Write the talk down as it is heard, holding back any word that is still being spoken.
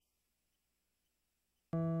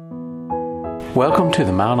Welcome to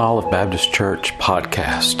the Mount Olive Baptist Church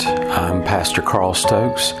podcast. I'm Pastor Carl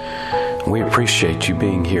Stokes. We appreciate you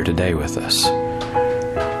being here today with us.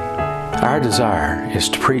 Our desire is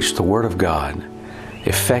to preach the Word of God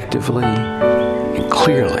effectively and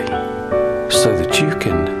clearly so that you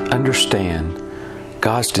can understand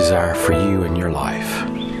God's desire for you in your life.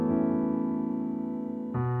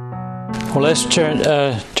 Well, let's turn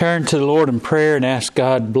to the Lord in prayer and ask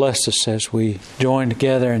God to bless us as we join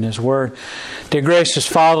together in His Word. Dear gracious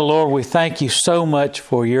Father, Lord, we thank You so much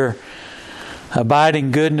for Your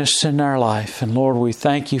abiding goodness in our life. And Lord, we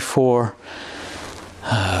thank You for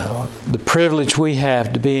the privilege we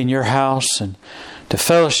have to be in Your house and to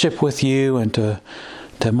fellowship with You and to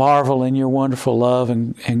marvel in Your wonderful love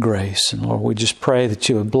and grace. And Lord, we just pray that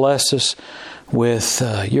You would bless us with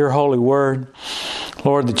Your holy word.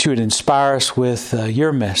 Lord, that You would inspire us with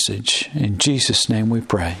Your message. In Jesus' name we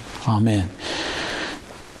pray. Amen.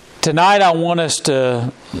 Tonight I want us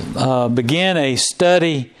to begin a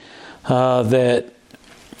study that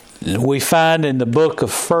we find in the book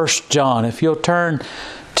of 1 John. If you'll turn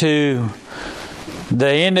to the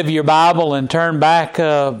end of your Bible and turn back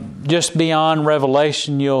just beyond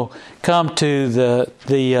Revelation, you'll come to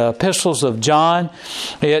the epistles of John.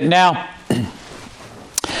 Now,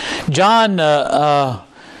 John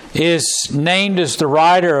is named as the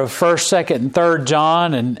writer of 1st, 2nd, and 3rd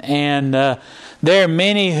John, and there are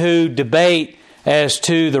many who debate as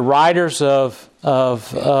to the writers of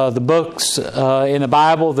the books in the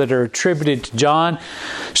Bible that are attributed to John.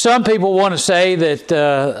 Some people want to say that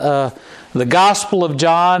the Gospel of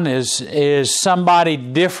John is somebody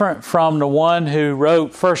different from the one who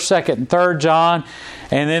wrote 1st, 2nd, and 3rd John,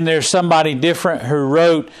 and then there's somebody different who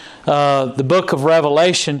wrote the book of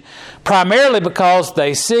Revelation, primarily because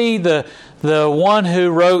they see the one who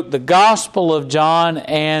wrote the Gospel of John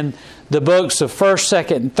and the books of 1st,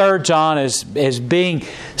 2nd, and 3rd John as being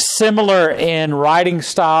similar in writing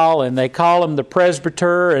style, and they call him the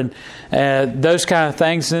presbyter and those kind of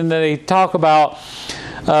things. And they talk about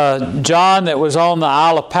John that was on the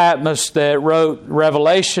Isle of Patmos that wrote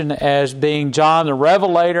Revelation as being John the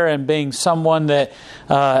Revelator and being someone that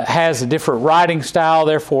has a different writing style,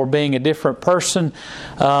 therefore being a different person.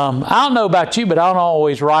 I don't know about you, but I don't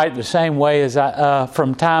always write the same way as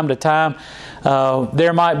from time to time.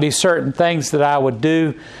 There might be certain things that I would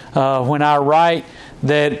do when I write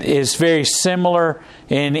that is very similar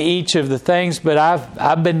in each of the things, but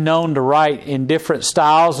I've been known to write in different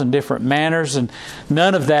styles and different manners, and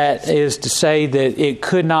none of that is to say that it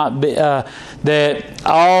could not be that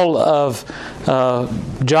all of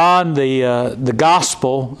John, the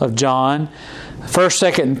Gospel of John,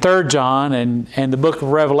 1st, 2nd, and 3rd John, and the book of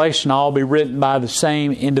Revelation all be written by the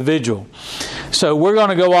same individual. So we're going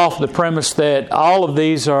to go off the premise that all of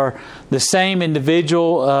these are the same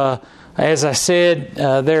individual. As I said,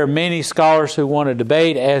 there are many scholars who want to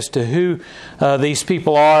debate as to who these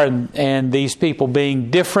people are, and these people being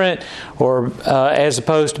different or as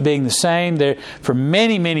opposed to being the same. For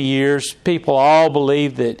many, many years, people all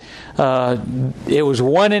believed that it was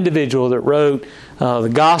one individual that wrote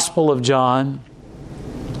the Gospel of John,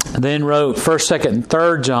 then wrote 1st, 2nd, and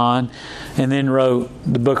 3rd John, and then wrote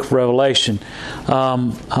the book of Revelation.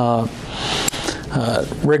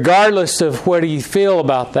 Regardless of what you feel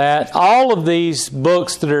about that, all of these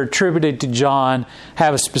books that are attributed to John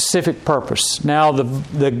have a specific purpose. Now,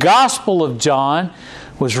 the Gospel of John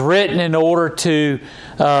was written in order to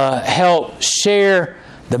help share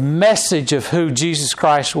the message of who Jesus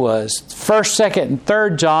Christ was. 1st, 2nd, and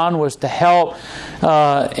 3rd John was to help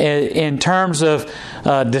in terms of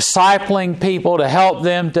discipling people, to help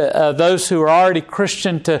them, to those who are already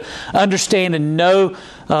Christian, to understand and know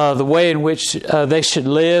the way in which they should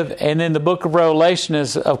live. And then the book of Revelation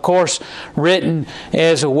is, of course, written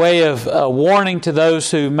as a way of warning to those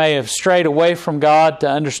who may have strayed away from God, to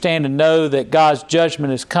understand and know that God's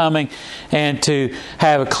judgment is coming, and to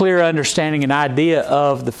have a clear understanding and idea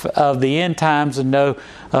of the end times, and know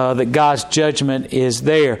that God's judgment is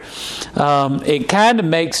there. It kind of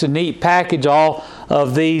makes a neat package, all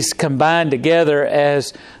of these combined together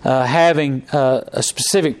as having a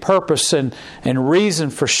specific purpose and reason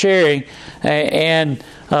for sharing, and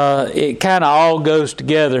it kind of all goes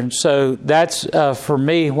together. And so that's for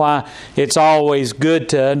me why it's always good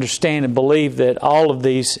to understand and believe that all of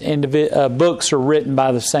these books are written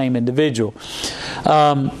by the same individual.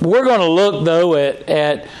 We're going to look though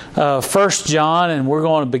at 1 John, and we're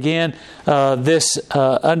going to begin this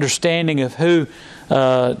understanding of who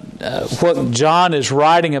what John is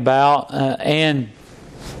writing about, and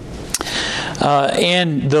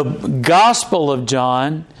in the Gospel of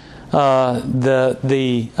John,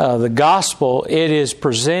 the gospel, it is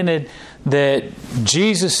presented that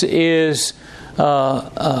Jesus is.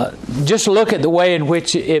 Just look at the way in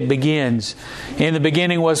which it begins. In the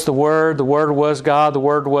beginning was the Word was God, the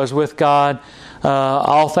Word was with God.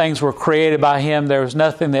 All things were created by Him. There was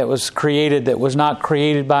nothing that was created that was not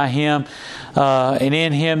created by Him. And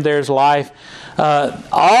in Him there's life.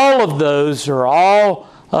 All of those are all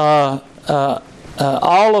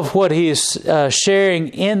of what He is sharing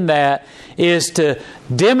in that is to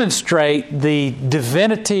demonstrate the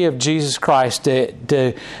divinity of Jesus Christ,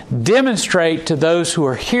 to demonstrate to those who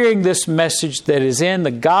are hearing this message that is in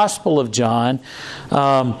the Gospel of John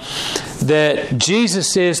that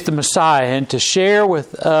Jesus is the Messiah, and to share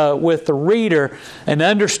with the reader an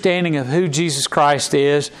understanding of who Jesus Christ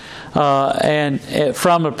is, and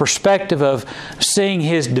from a perspective of seeing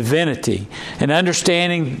His divinity and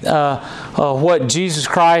understanding what Jesus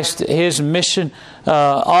Christ, His mission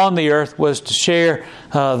on the earth was to share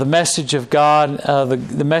the message of God,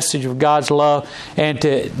 the message of God's love, and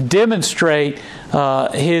to demonstrate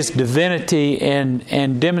His divinity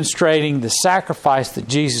and demonstrating the sacrifice that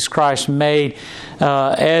Jesus Christ made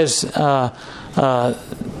as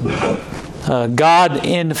God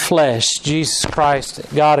in the flesh, Jesus Christ,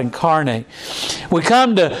 God incarnate. We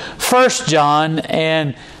come to 1 John,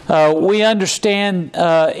 and we understand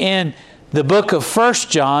in the book of 1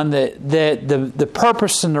 John that the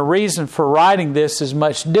purpose and the reason for writing this is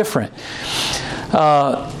much different.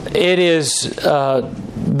 It has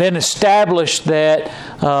been established that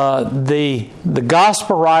the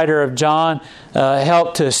gospel writer of John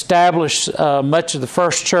helped to establish much of the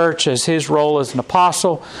first church as his role as an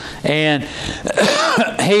apostle, and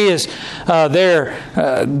he is there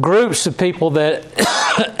are groups of people that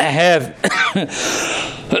have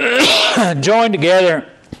joined together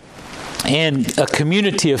in a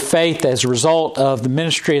community of faith as a result of the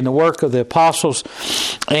ministry and the work of the apostles.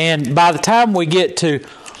 And by the time we get to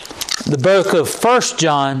the book of 1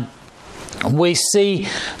 John, we see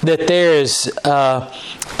that there is a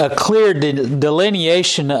clear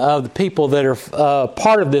delineation of the people that are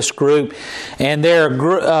part of this group, and there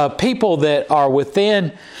are people that are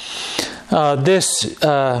within this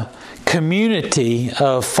community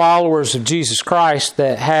of followers of Jesus Christ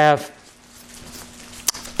that have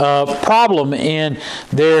problem in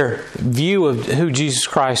their view of who Jesus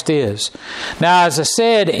Christ is. Now, as I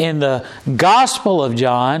said, in the Gospel of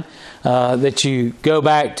John, that you go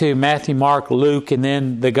back to Matthew, Mark, Luke, and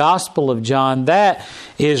then the Gospel of John, that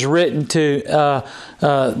is written to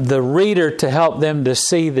the reader to help them to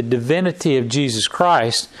see the divinity of Jesus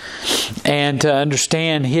Christ and to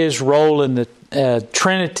understand His role in the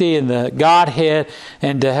Trinity and the Godhead,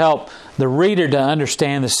 and to help the reader to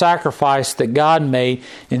understand the sacrifice that God made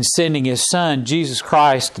in sending His Son, Jesus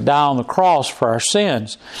Christ, to die on the cross for our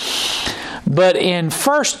sins. But in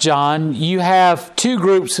 1 John, you have two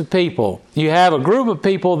groups of people. You have a group of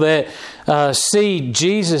people that see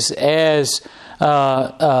Jesus as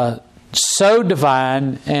so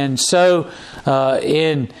divine and so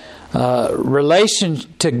in relation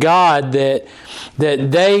to God that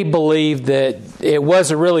they believe that it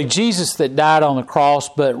wasn't really Jesus that died on the cross,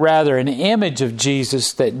 but rather an image of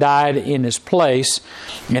Jesus that died in His place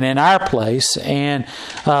and in our place, and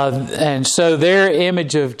so their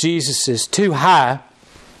image of Jesus is too high.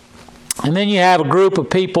 And then you have a group of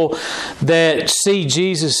people that see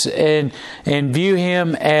Jesus and view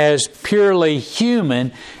Him as purely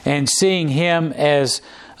human, and seeing Him as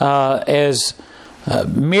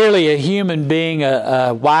merely a human being,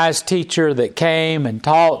 a wise teacher that came and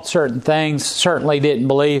taught certain things, certainly didn't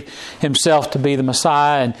believe Himself to be the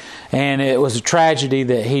Messiah, and it was a tragedy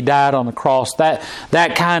that He died on the cross.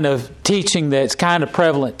 That kind of teaching that's kind of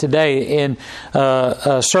prevalent today in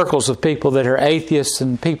circles of people that are atheists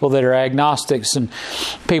and people that are agnostics, and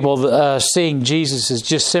people seeing Jesus as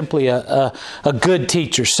just simply a good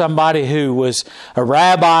teacher, somebody who was a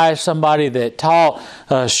rabbi, somebody that taught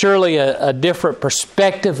surely a different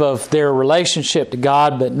perspective of their relationship to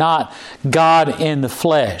God, but not God in the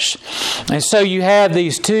flesh. And so you have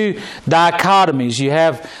these two dichotomies. You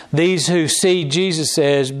have these who see Jesus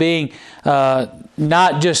as being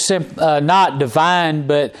not just not divine,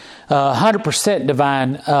 but 100%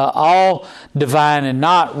 divine, all divine, and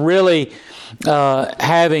not really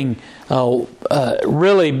having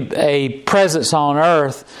really a presence on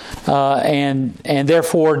earth, and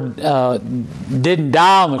therefore didn't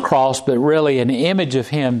die on the cross, but really an image of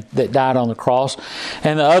Him that died on the cross,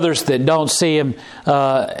 and the others that don't see Him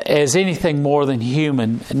as anything more than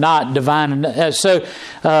human, not divine. So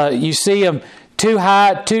you see Him too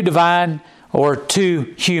high, too divine, or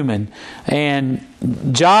too human. And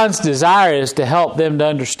John's desire is to help them to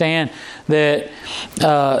understand that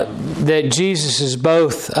that Jesus is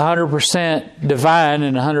both 100% divine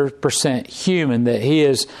and 100% human. That he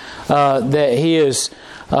is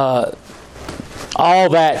all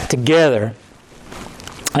that together.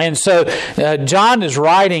 And so John is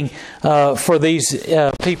writing for these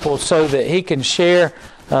people so that he can share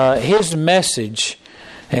his message,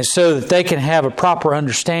 and so that they can have a proper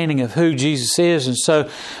understanding of who Jesus is. And so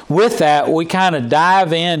with that, we kind of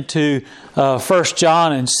dive into 1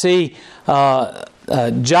 John and see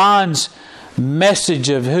John's message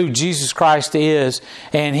of who Jesus Christ is,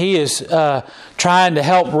 and he is trying to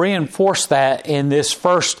help reinforce that in this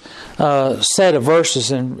first set of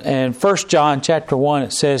verses. In 1 John chapter 1,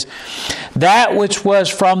 it says, "That which was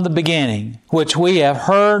from the beginning, which we have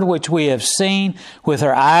heard, which we have seen with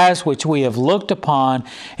our eyes, which we have looked upon,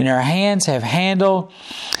 and our hands have handled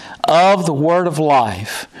of the word of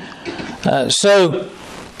life." So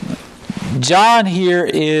John here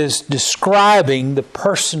is describing the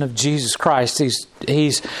person of Jesus Christ.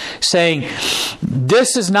 He's saying,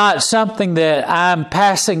 this is not something that I'm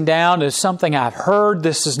passing down as something I've heard.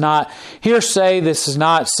 This is not hearsay. This is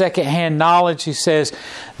not secondhand knowledge. He says,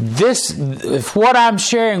 if what I'm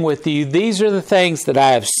sharing with you, these are the things that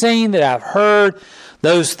I have seen, that I've heard,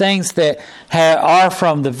 those things that are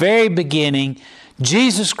from the very beginning.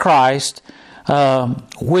 Jesus Christ,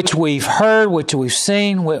 which we've heard, which we've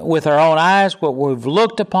seen with our own eyes, what we've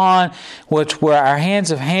looked upon, which our hands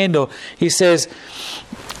have handled. He says,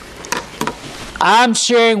 I'm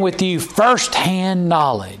sharing with you first-hand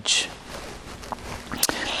knowledge.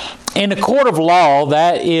 In a court of law,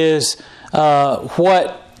 that is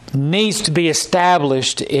what needs to be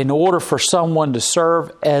established in order for someone to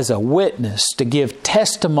serve as a witness, to give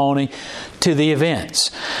testimony to the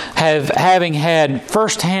events. Having had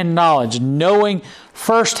first-hand knowledge, knowing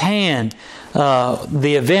firsthand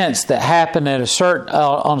the events that happen at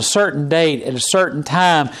on a certain date, at a certain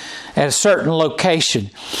time, at a certain location.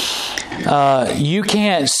 You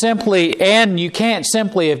can't simply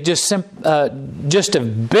have just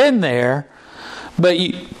have been there, but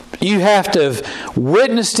you have to have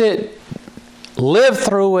witnessed it, lived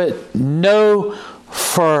through it, know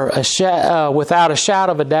without a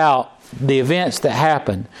shadow of a doubt the events that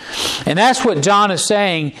happened. And that's what John is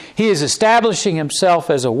saying. He is establishing himself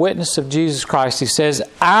as a witness of Jesus Christ. He says,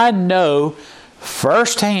 I know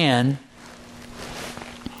firsthand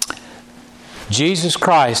Jesus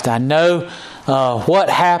Christ. I know what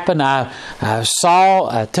happened. I saw,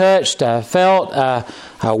 I touched, I felt, I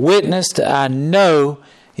witnessed. I know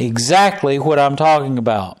exactly what I'm talking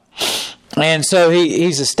about. And so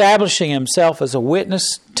he's establishing himself as a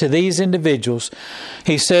witness to these individuals.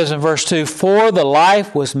 He says in verse 2, "For the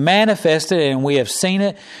life was manifested, and we have seen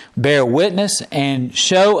it, bear witness, and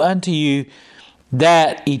show unto you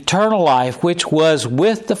that eternal life which was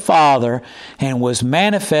with the Father and was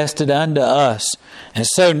manifested unto us." And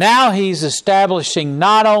so now he's establishing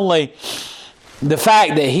not only the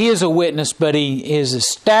fact that he is a witness, but he is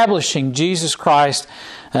establishing Jesus Christ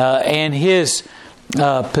and his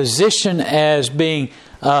position as being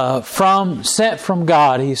sent from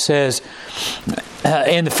God. He says,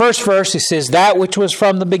 in the first verse, he says, "That which was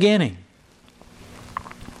from the beginning."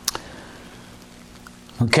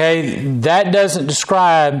 Okay, that doesn't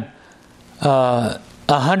describe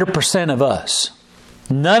 100% of us.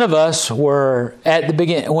 None of us were at the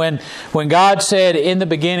beginning. When God said, "In the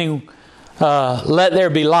beginning, let there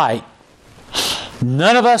be light,"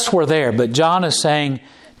 none of us were there, but John is saying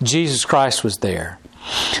Jesus Christ was there.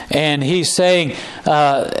 And he's saying,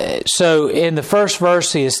 so in the first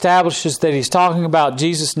verse, he establishes that he's talking about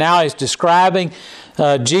Jesus. Now he's describing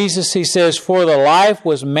Jesus. He says, "For the life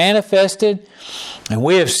was manifested, and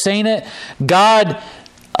we have seen it." God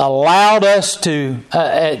allowed us to,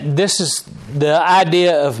 this is the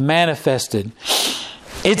idea of manifested.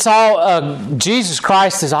 It's all, Jesus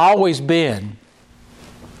Christ has always been.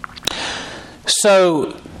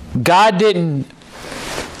 So God didn't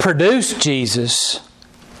produce Jesus.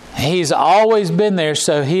 He's always been there,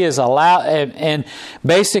 so he has allowed, and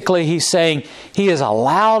basically he's saying he has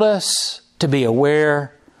allowed us to be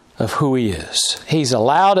aware of who he is. He's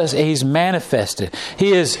allowed us, he's manifested.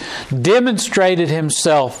 He has demonstrated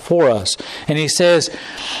himself for us. And he says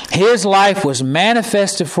his life was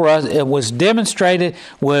manifested for us, it was demonstrated,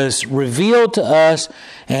 was revealed to us,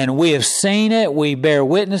 and we have seen it, we bear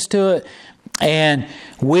witness to it, and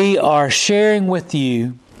we are sharing with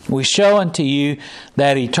you. We show unto you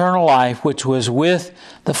that eternal life which was with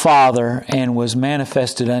the Father and was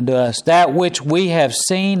manifested unto us. That which we have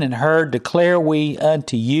seen and heard declare we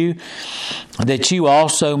unto you, that you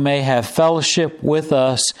also may have fellowship with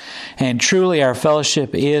us. And truly our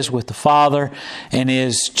fellowship is with the Father and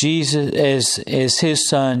is His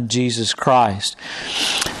Son, Jesus Christ.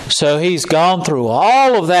 So He's gone through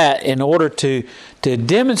all of that in order to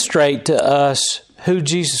demonstrate to us who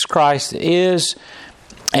Jesus Christ is,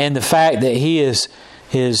 and the fact that He is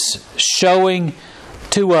showing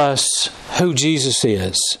to us who Jesus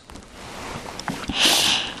is.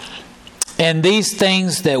 And these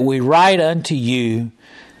things that we write unto you,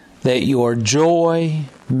 that your joy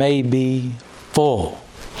may be full.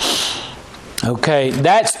 Okay,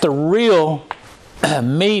 that's the real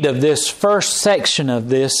meat of this first section of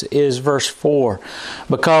this is verse 4.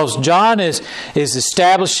 Because John is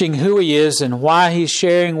establishing who he is and why he's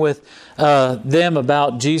sharing with them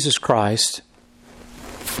about Jesus Christ.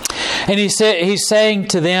 And he's saying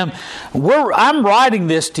to them, I'm writing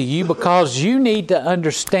this to you because you need to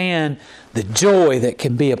understand the joy that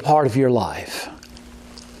can be a part of your life.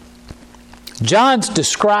 John's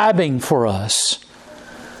describing for us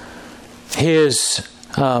his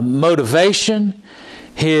motivation,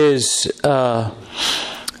 his all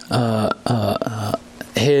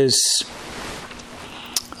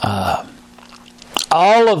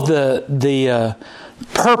of the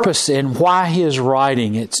purpose in why he is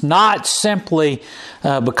writing. It's not simply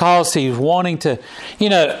because he's wanting to,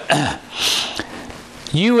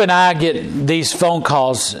 you and I get these phone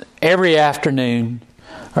calls every afternoon,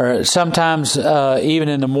 or sometimes even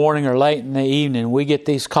in the morning or late in the evening. We get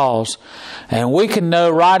these calls, and we can know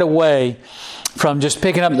right away from just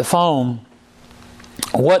picking up the phone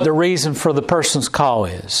what the reason for the person's call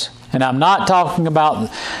is. And I'm not talking about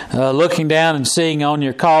looking down and seeing on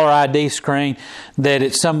your caller ID screen that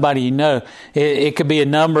it's somebody you know. It could be a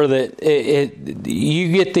number that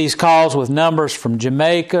you get these calls with numbers from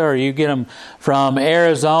Jamaica, or you get them from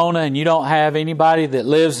Arizona, and you don't have anybody that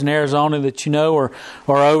lives in Arizona that you know, or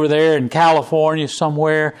over there in California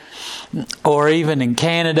somewhere, or even in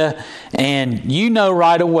Canada, and you know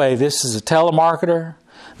right away this is a telemarketer.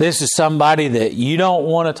 This is somebody that you don't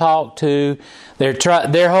want to talk to.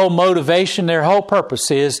 Their whole motivation, their whole purpose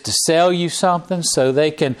is to sell you something so they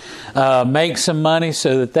can make some money,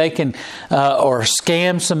 so that they can or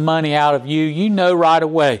scam some money out of you. You know right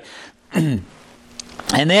away. And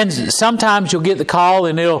then sometimes you'll get the call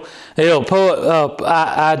and it'll pull up.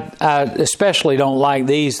 I especially don't like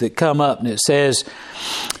these that come up and it says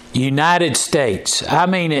United States. I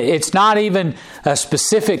mean, it's not even a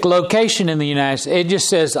specific location in the United States. It just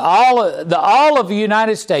says all of the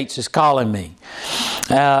United States is calling me.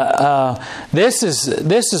 This is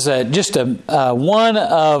just one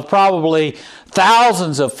of probably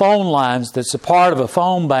thousands of phone lines that's a part of a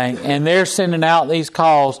phone bank, and they're sending out these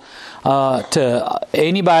calls to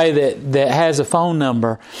anybody that has a phone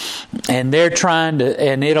number, and they're trying to,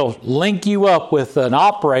 and it'll link you up with an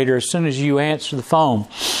operator as soon as you answer the phone.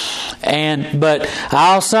 But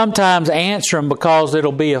I'll sometimes answer them because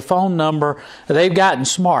it'll be a phone number. They've gotten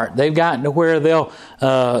smart. They've gotten to where they'll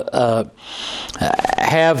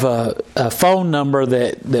have a phone number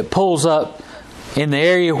that pulls up in the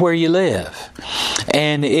area where you live,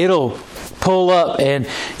 and it'll pull up, and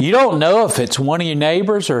you don't know if it's one of your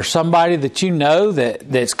neighbors or somebody that you know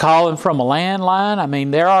that's calling from a landline. I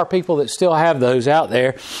mean, there are people that still have those out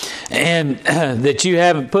there, and that you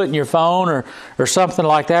haven't put in your phone or something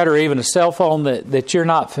like that, or even a cell phone that you're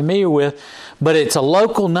not familiar with, but it's a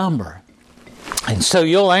local number. And so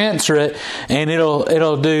you'll answer it, and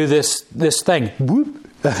it'll do this thing. Whoop.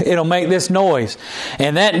 It'll make this noise,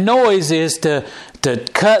 and that noise is to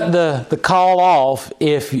cut the call off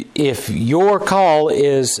if your call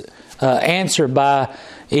is answered by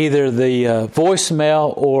either the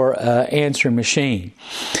voicemail or answering machine,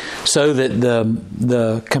 so that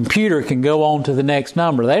the computer can go on to the next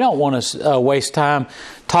number. They don't want to waste time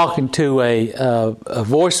talking to a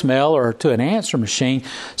voicemail or to an answer machine,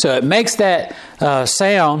 so it makes that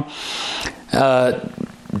sound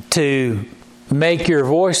to make your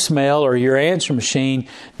voicemail or your answer machine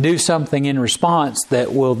do something in response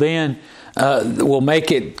that will then will make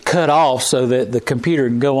it cut off so that the computer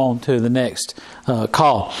can go on to the next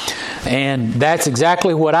call. And that's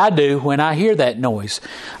exactly what I do when I hear that noise.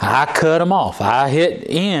 I cut them off. I hit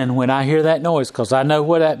end when I hear that noise because I know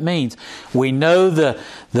what that means. We know the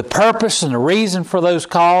purpose and the reason for those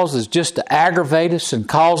calls is just to aggravate us and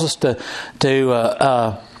cause us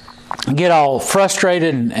to get all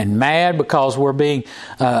frustrated and mad because we're being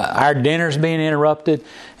our dinner's being interrupted,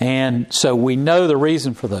 and so we know the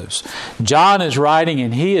reason for those. John is writing,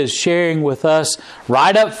 and he is sharing with us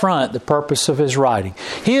right up front the purpose of his writing.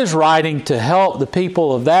 He is writing to help the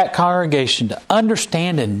people of that congregation to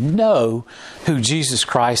understand and know who Jesus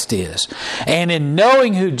Christ is. And in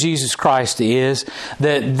knowing who Jesus Christ is,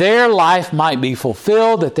 that their life might be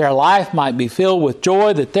fulfilled, that their life might be filled with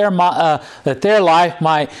joy, that their life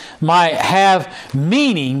might have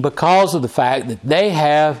meaning because of the fact that they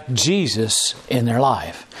have Jesus in their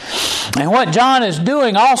life. And what John is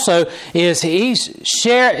doing also is he's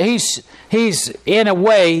in a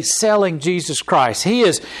way selling Jesus Christ. He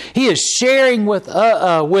is sharing with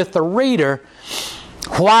the reader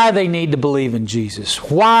why they need to believe in Jesus,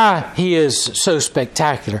 why He is so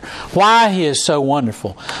spectacular, why He is so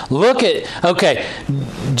wonderful.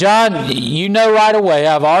 John, you know right away,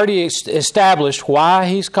 I've already established why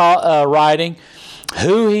he's writing,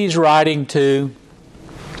 who he's writing to,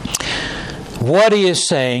 what he is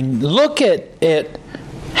saying. Look at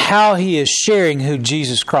how he is sharing who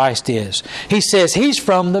Jesus Christ is. He says He's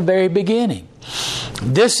from the very beginning.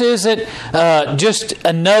 This isn't just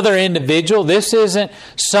another individual. This isn't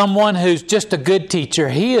someone who's just a good teacher.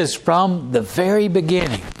 He is from the very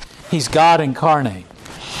beginning. He's God incarnate.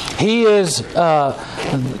 He is God.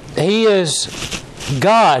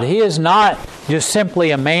 He is not just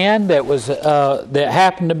simply a man that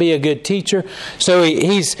happened to be a good teacher. So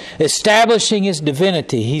he's establishing His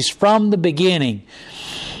divinity. He's from the beginning.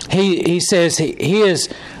 He says He is.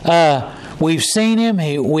 We've seen Him.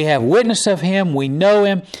 We have witness of Him. We know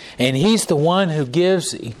Him. And He's the one who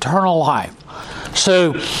gives eternal life.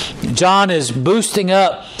 So John is boosting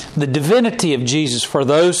up the divinity of Jesus for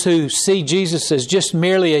those who see Jesus as just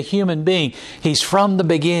merely a human being. He's from the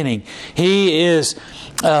beginning. He is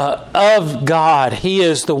of God. He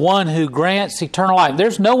is the one who grants eternal life.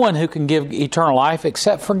 There's no one who can give eternal life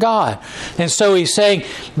except for God. And so he's saying,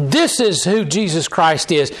 this is who Jesus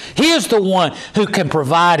Christ is. He is the one who can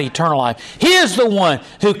provide eternal life. He is the one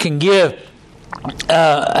who can give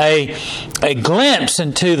a glimpse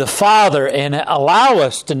into the Father and allow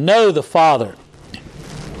us to know the Father.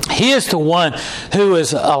 He is the one who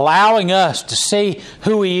is allowing us to see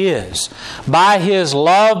who He is. By His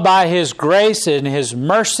love, by His grace and His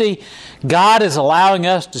mercy, God is allowing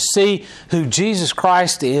us to see who Jesus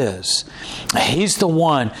Christ is. He's the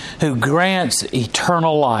one who grants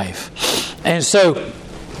eternal life. And so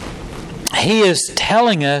He is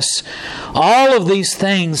telling us all of these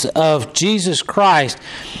things of Jesus Christ.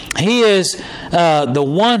 He is the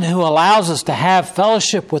one who allows us to have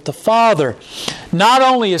fellowship with the Father. Not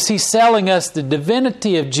only is He selling us the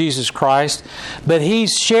divinity of Jesus Christ, but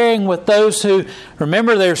He's sharing with those who,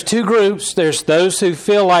 remember there's two groups. There's those who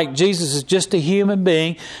feel like Jesus is just a human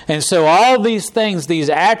being. And so all these things, these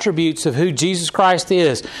attributes of who Jesus Christ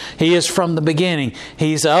is, He is from the beginning.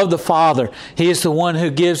 He's of the Father. He is the one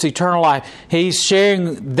who gives eternal life. He's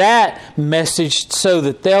sharing that message so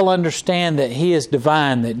that they'll understand that He is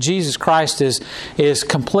divine, that Jesus Christ is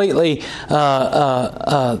completely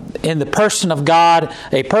in the person of God,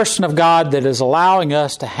 a person of God that is allowing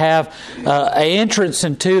us to have an entrance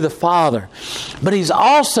into the Father. But He's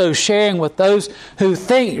also sharing with those who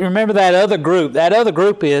think, remember that other group. That other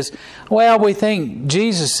group is, well, we think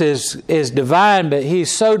Jesus is divine, but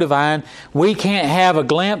He's so divine, we can't have a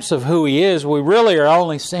glimpse of who He is. We really are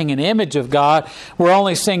only seeing an image of God. We're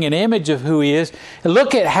only seeing an image of who He is. And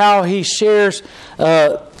look at how He shares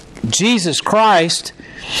Jesus Christ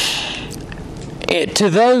to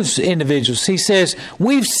those individuals. He says,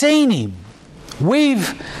 we've seen Him.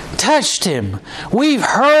 We've touched Him. We've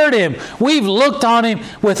heard Him. We've looked on Him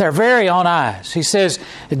with our very own eyes. He says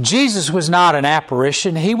Jesus was not an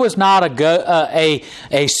apparition. He was not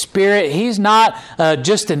a spirit. He's not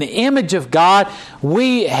just an image of God.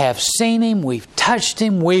 We have seen Him. We've touched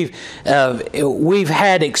Him. We've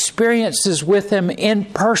had experiences with Him in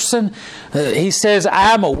person. He says,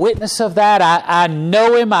 I'm a witness of that. I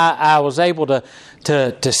know Him. I was able to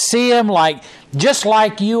see Him just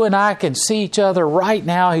like you and I can see each other right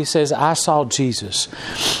now. He says, I saw Jesus.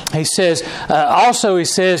 He says,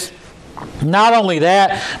 not only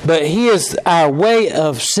that, but He is our way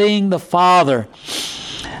of seeing the Father.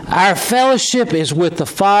 Our fellowship is with the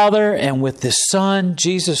Father and with the Son,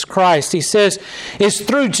 Jesus Christ. He says, it's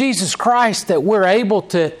through Jesus Christ that we're able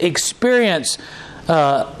to experience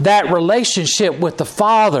that relationship with the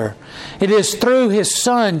Father. It is through His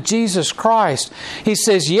Son, Jesus Christ. He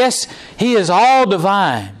says, yes, He is all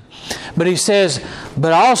divine. But He says,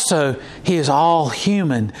 but also He is all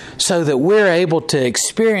human, so that we're able to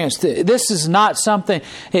experience this is not something.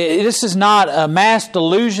 This is not a mass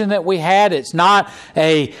delusion that we had. It's not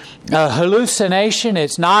a hallucination.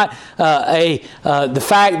 It's not the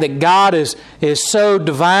fact that God is so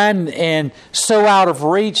divine and so out of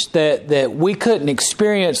reach that we couldn't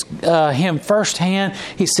experience Him firsthand.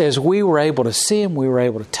 He says we were able to see Him, we were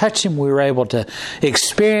able to touch Him, we were able to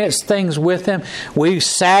experience things with Him. We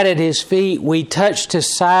sat at His feet, we touched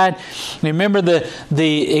His side. Remember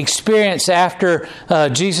the experience after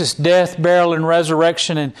Jesus' death, burial, and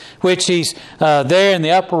resurrection, in which He's there in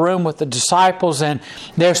the upper room with the disciples, and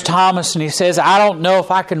there's Thomas, and he says, I don't know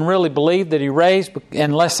if I can really believe that He raised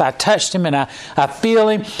unless I touched Him and I feel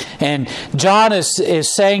Him. And John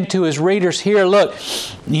is saying to his readers here, look,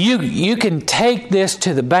 you can take this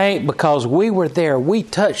to the bank because we were there. We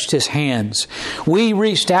touched His hands. We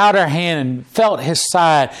reached out our hand and felt His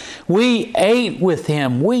side. We ate with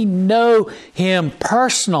Him. We know Him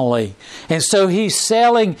personally. And so He's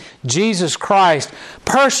selling Jesus Christ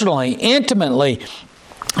personally, intimately.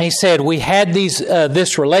 He said, we had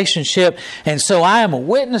this relationship, and so I am a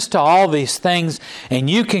witness to all these things, and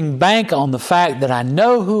you can bank on the fact that I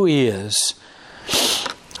know who He is.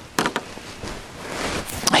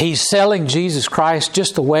 He's selling Jesus Christ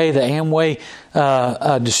just the way the Amway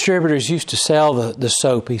distributors used to sell the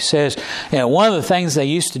soap. He says, one of the things they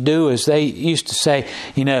used to do is they used to say,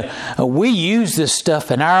 we use this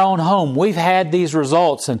stuff in our own home. We've had these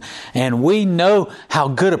results, and we know how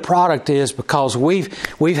good a product is because we've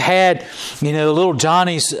had, little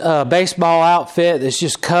Johnny's baseball outfit that's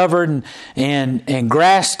just covered in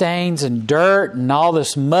grass stains and dirt and all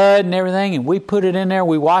this mud and everything, and we put it in there,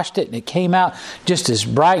 we washed it, and it came out just as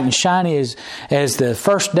bright and shiny as the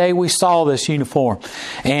first day we saw this uniform.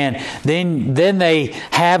 And then they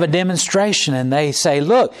have a demonstration, and they say,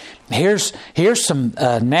 look, here's some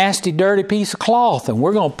nasty, dirty piece of cloth, and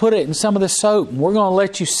we're going to put it in some of the soap, and we're going to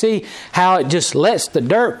let you see how it just lets the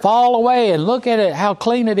dirt fall away, and look at it, how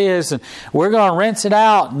clean it is, and we're going to rinse it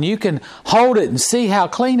out, and you can hold it and see how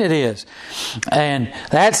clean it is. And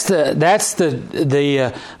that's the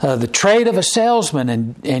trade of a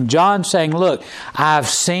salesman. And John's saying, look, I've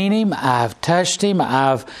seen Him, I've touched Him,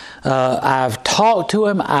 I've talked to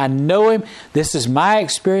Him, I know Him. This is my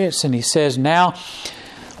experience. And he says, now,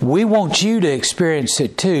 we want you to experience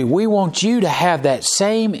it too. We want you to have that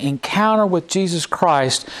same encounter with Jesus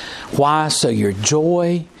Christ. Why? So your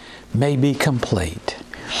joy may be complete.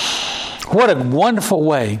 What a wonderful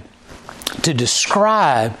way to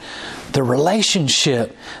describe the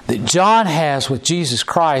relationship that John has with Jesus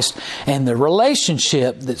Christ and the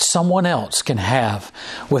relationship that someone else can have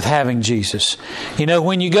with having Jesus.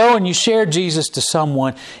 When you go and you share Jesus to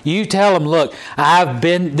someone, you tell them, look,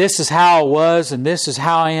 this is how I was and this is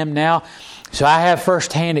how I am now. So I have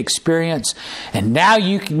firsthand experience, and now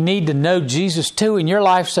you need to know Jesus too in your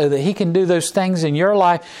life so that He can do those things in your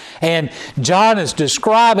life. And John is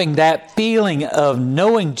describing that feeling of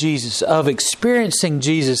knowing Jesus, of experiencing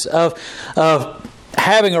Jesus, of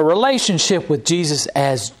having a relationship with Jesus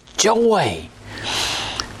as joy.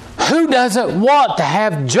 Who doesn't want to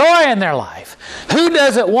have joy in their life? Who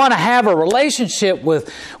doesn't want to have a relationship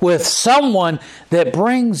with someone that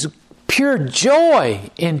brings pure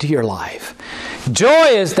joy into your life? Joy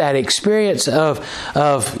is that experience of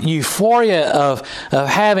euphoria, of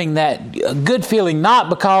having that good feeling, not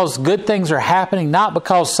because good things are happening, not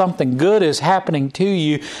because something good is happening to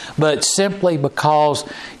you, but simply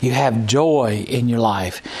because you have joy in your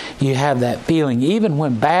life. You have that feeling. Even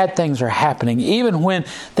when bad things are happening, even when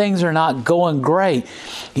things are not going great,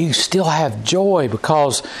 you still have joy,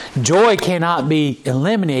 because joy cannot be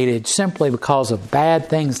eliminated simply because of bad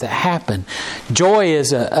things that happen. Joy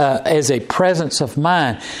is a presence of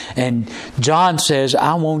mind. And John says,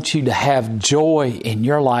 I want you to have joy in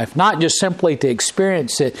your life, not just simply to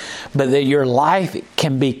experience it, but that your life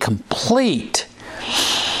can be complete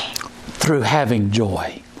through having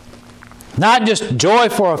joy. Not just joy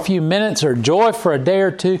for a few minutes, or joy for a day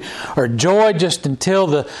or two, or joy just until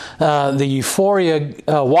the euphoria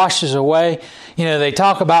washes away. They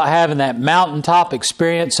talk about having that mountaintop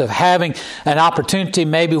experience of having an opportunity,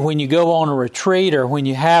 maybe when you go on a retreat, or when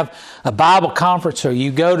you have a Bible conference, or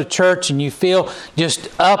you go to church and you feel just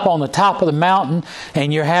up on the top of the mountain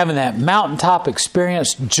and you're having that mountaintop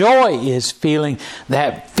experience. Joy is feeling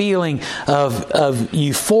that feeling of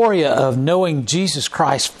euphoria of knowing Jesus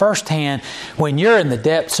Christ firsthand when you're in the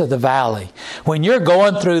depths of the valley. When you're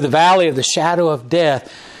going through the valley of the shadow of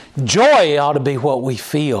death, Joy ought to be what we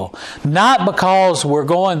feel. Not because we're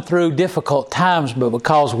going through difficult times, but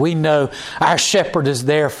because we know our shepherd is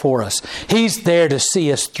there for us. He's there to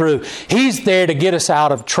see us through. He's there to get us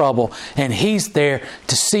out of trouble. And He's there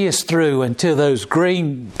to see us through into those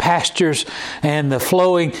green pastures and the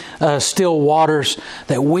flowing still waters,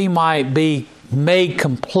 that we might be made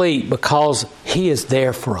complete because He is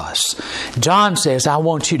there for us. John says, I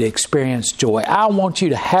want you to experience joy. I want you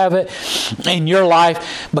to have it in your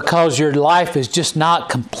life, because your life is just not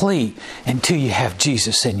complete until you have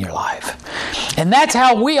Jesus in your life. And that's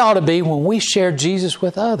how we ought to be when we share Jesus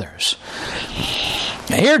with others.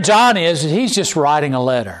 Now, here John is, he's just writing a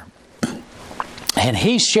letter. And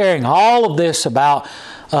he's sharing all of this about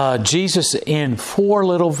Jesus in 4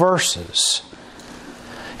 little verses.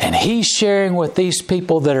 And he's sharing with these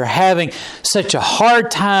people that are having such a hard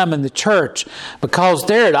time in the church because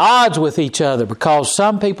they're at odds with each other. Because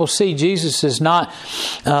some people see Jesus as not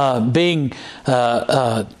being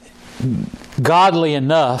godly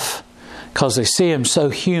enough because they see Him so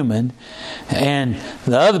human. And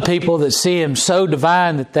the other people that see Him so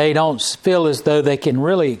divine that they don't feel as though they can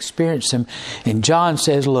really experience Him. And John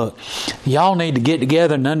says, look, y'all need to get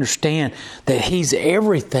together and understand that He's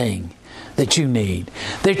everything that you need.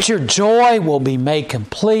 That your joy will be made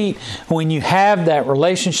complete when you have that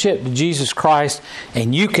relationship to Jesus Christ,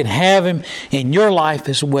 and you can have Him in your life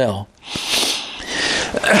as well.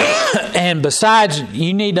 And besides,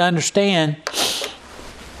 you need to understand,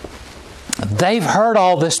 they've heard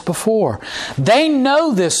all this before. They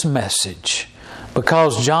know this message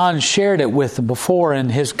because John shared it with them before in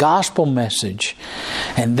his gospel message.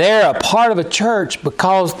 And they're a part of a church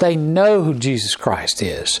because they know who Jesus Christ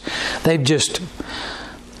is. They've just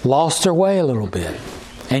lost their way a little bit.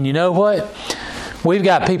 And you know what? We've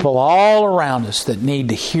got people all around us that need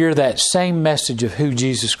to hear that same message of who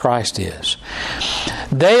Jesus Christ is.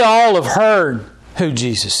 They all have heard who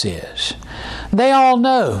Jesus is. They all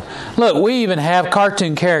know. Look, we even have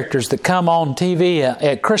cartoon characters that come on TV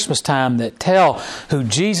at Christmas time that tell who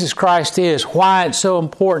Jesus Christ is, why it's so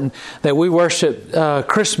important that we worship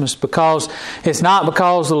Christmas, because it's not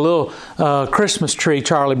because of the little Christmas tree,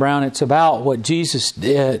 Charlie Brown. It's about what Jesus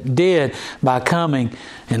did by coming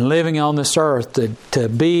and living on this earth to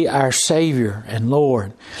be our Savior and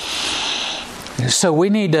Lord. So we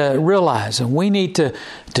need to realize, and we need to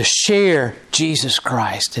share Jesus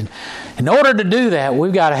Christ. And in order to do that,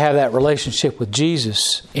 we've got to have that relationship with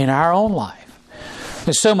Jesus in our own life.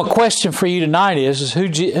 And so my question for you tonight is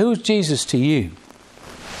who's Jesus to you?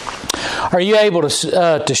 Are you able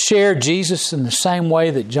to share Jesus in the same way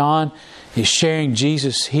that John is sharing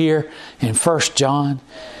Jesus here in 1 John?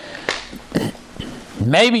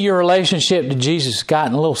 Maybe your relationship to Jesus has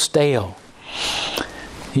gotten a little stale.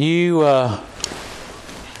 You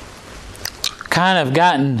kind of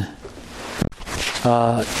gotten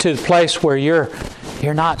to the place where you're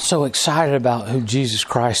not so excited about who Jesus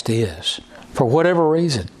Christ is for whatever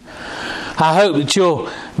reason. I hope that you'll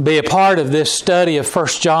be a part of this study of 1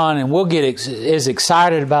 John, and we'll get as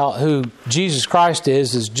excited about who Jesus Christ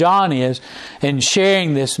is as John is in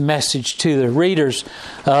sharing this message to the readers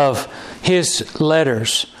of his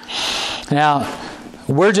letters. Now,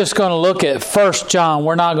 we're just going to look at 1 John.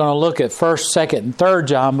 We're not going to look at 1st, 2nd, and 3rd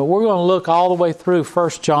John, but we're going to look all the way through 1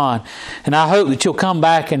 John. And I hope that you'll come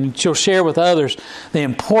back and you'll share with others the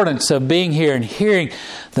importance of being here and hearing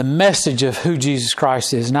the message of who Jesus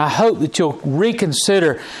Christ is. And I hope that you'll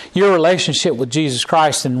reconsider your relationship with Jesus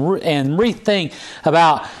Christ and rethink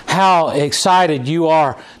about how excited you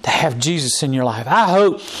are to have Jesus in your life. I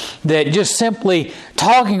hope that just simply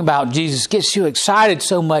talking about Jesus gets you excited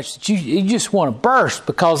so much that you just want to burst,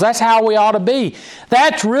 because that's how we ought to be.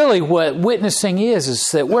 That's really what witnessing is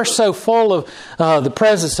that we're so full of the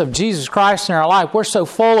presence of Jesus Christ in our life. We're so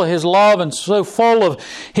full of His love and so full of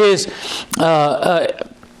His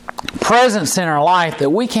presence in our life that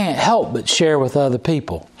we can't help but share with other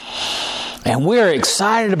people. And we're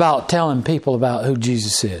excited about telling people about who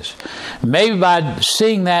Jesus is. Maybe by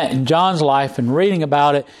seeing that in John's life and reading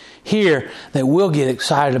about it here, that we'll get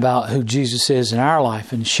excited about who Jesus is in our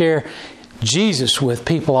life and share Jesus with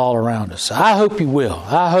people all around us. I hope you will.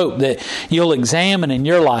 I hope that you'll examine in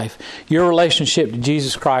your life your relationship to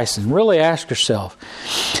Jesus Christ and really ask yourself,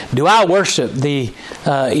 do I worship the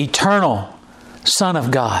eternal Son of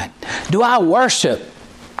God? Do I worship,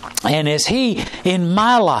 and is He in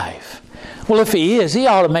my life? Well, if He is, He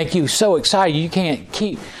ought to make you so excited you can't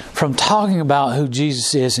keep from talking about who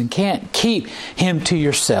Jesus is and can't keep Him to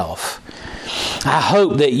yourself. I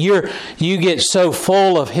hope that you get so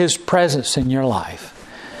full of His presence in your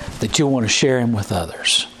life that you'll want to share Him with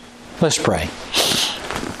others. Let's pray.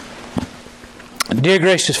 Dear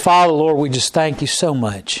gracious Father, Lord, we just thank you so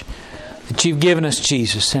much that you've given us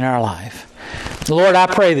Jesus in our life. Lord, I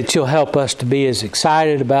pray that you'll help us to be as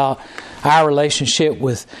excited about our relationship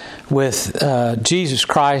with Jesus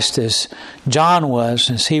Christ as John was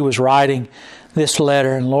as he was writing this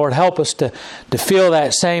letter. And Lord, help us to feel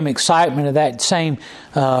that same excitement and that same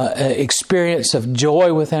experience of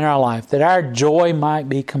joy within our life, that our joy might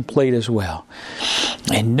be complete as well.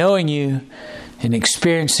 And knowing you and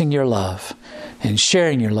experiencing your love and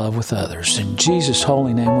sharing your love with others. In Jesus'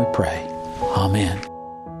 holy name we pray. Amen.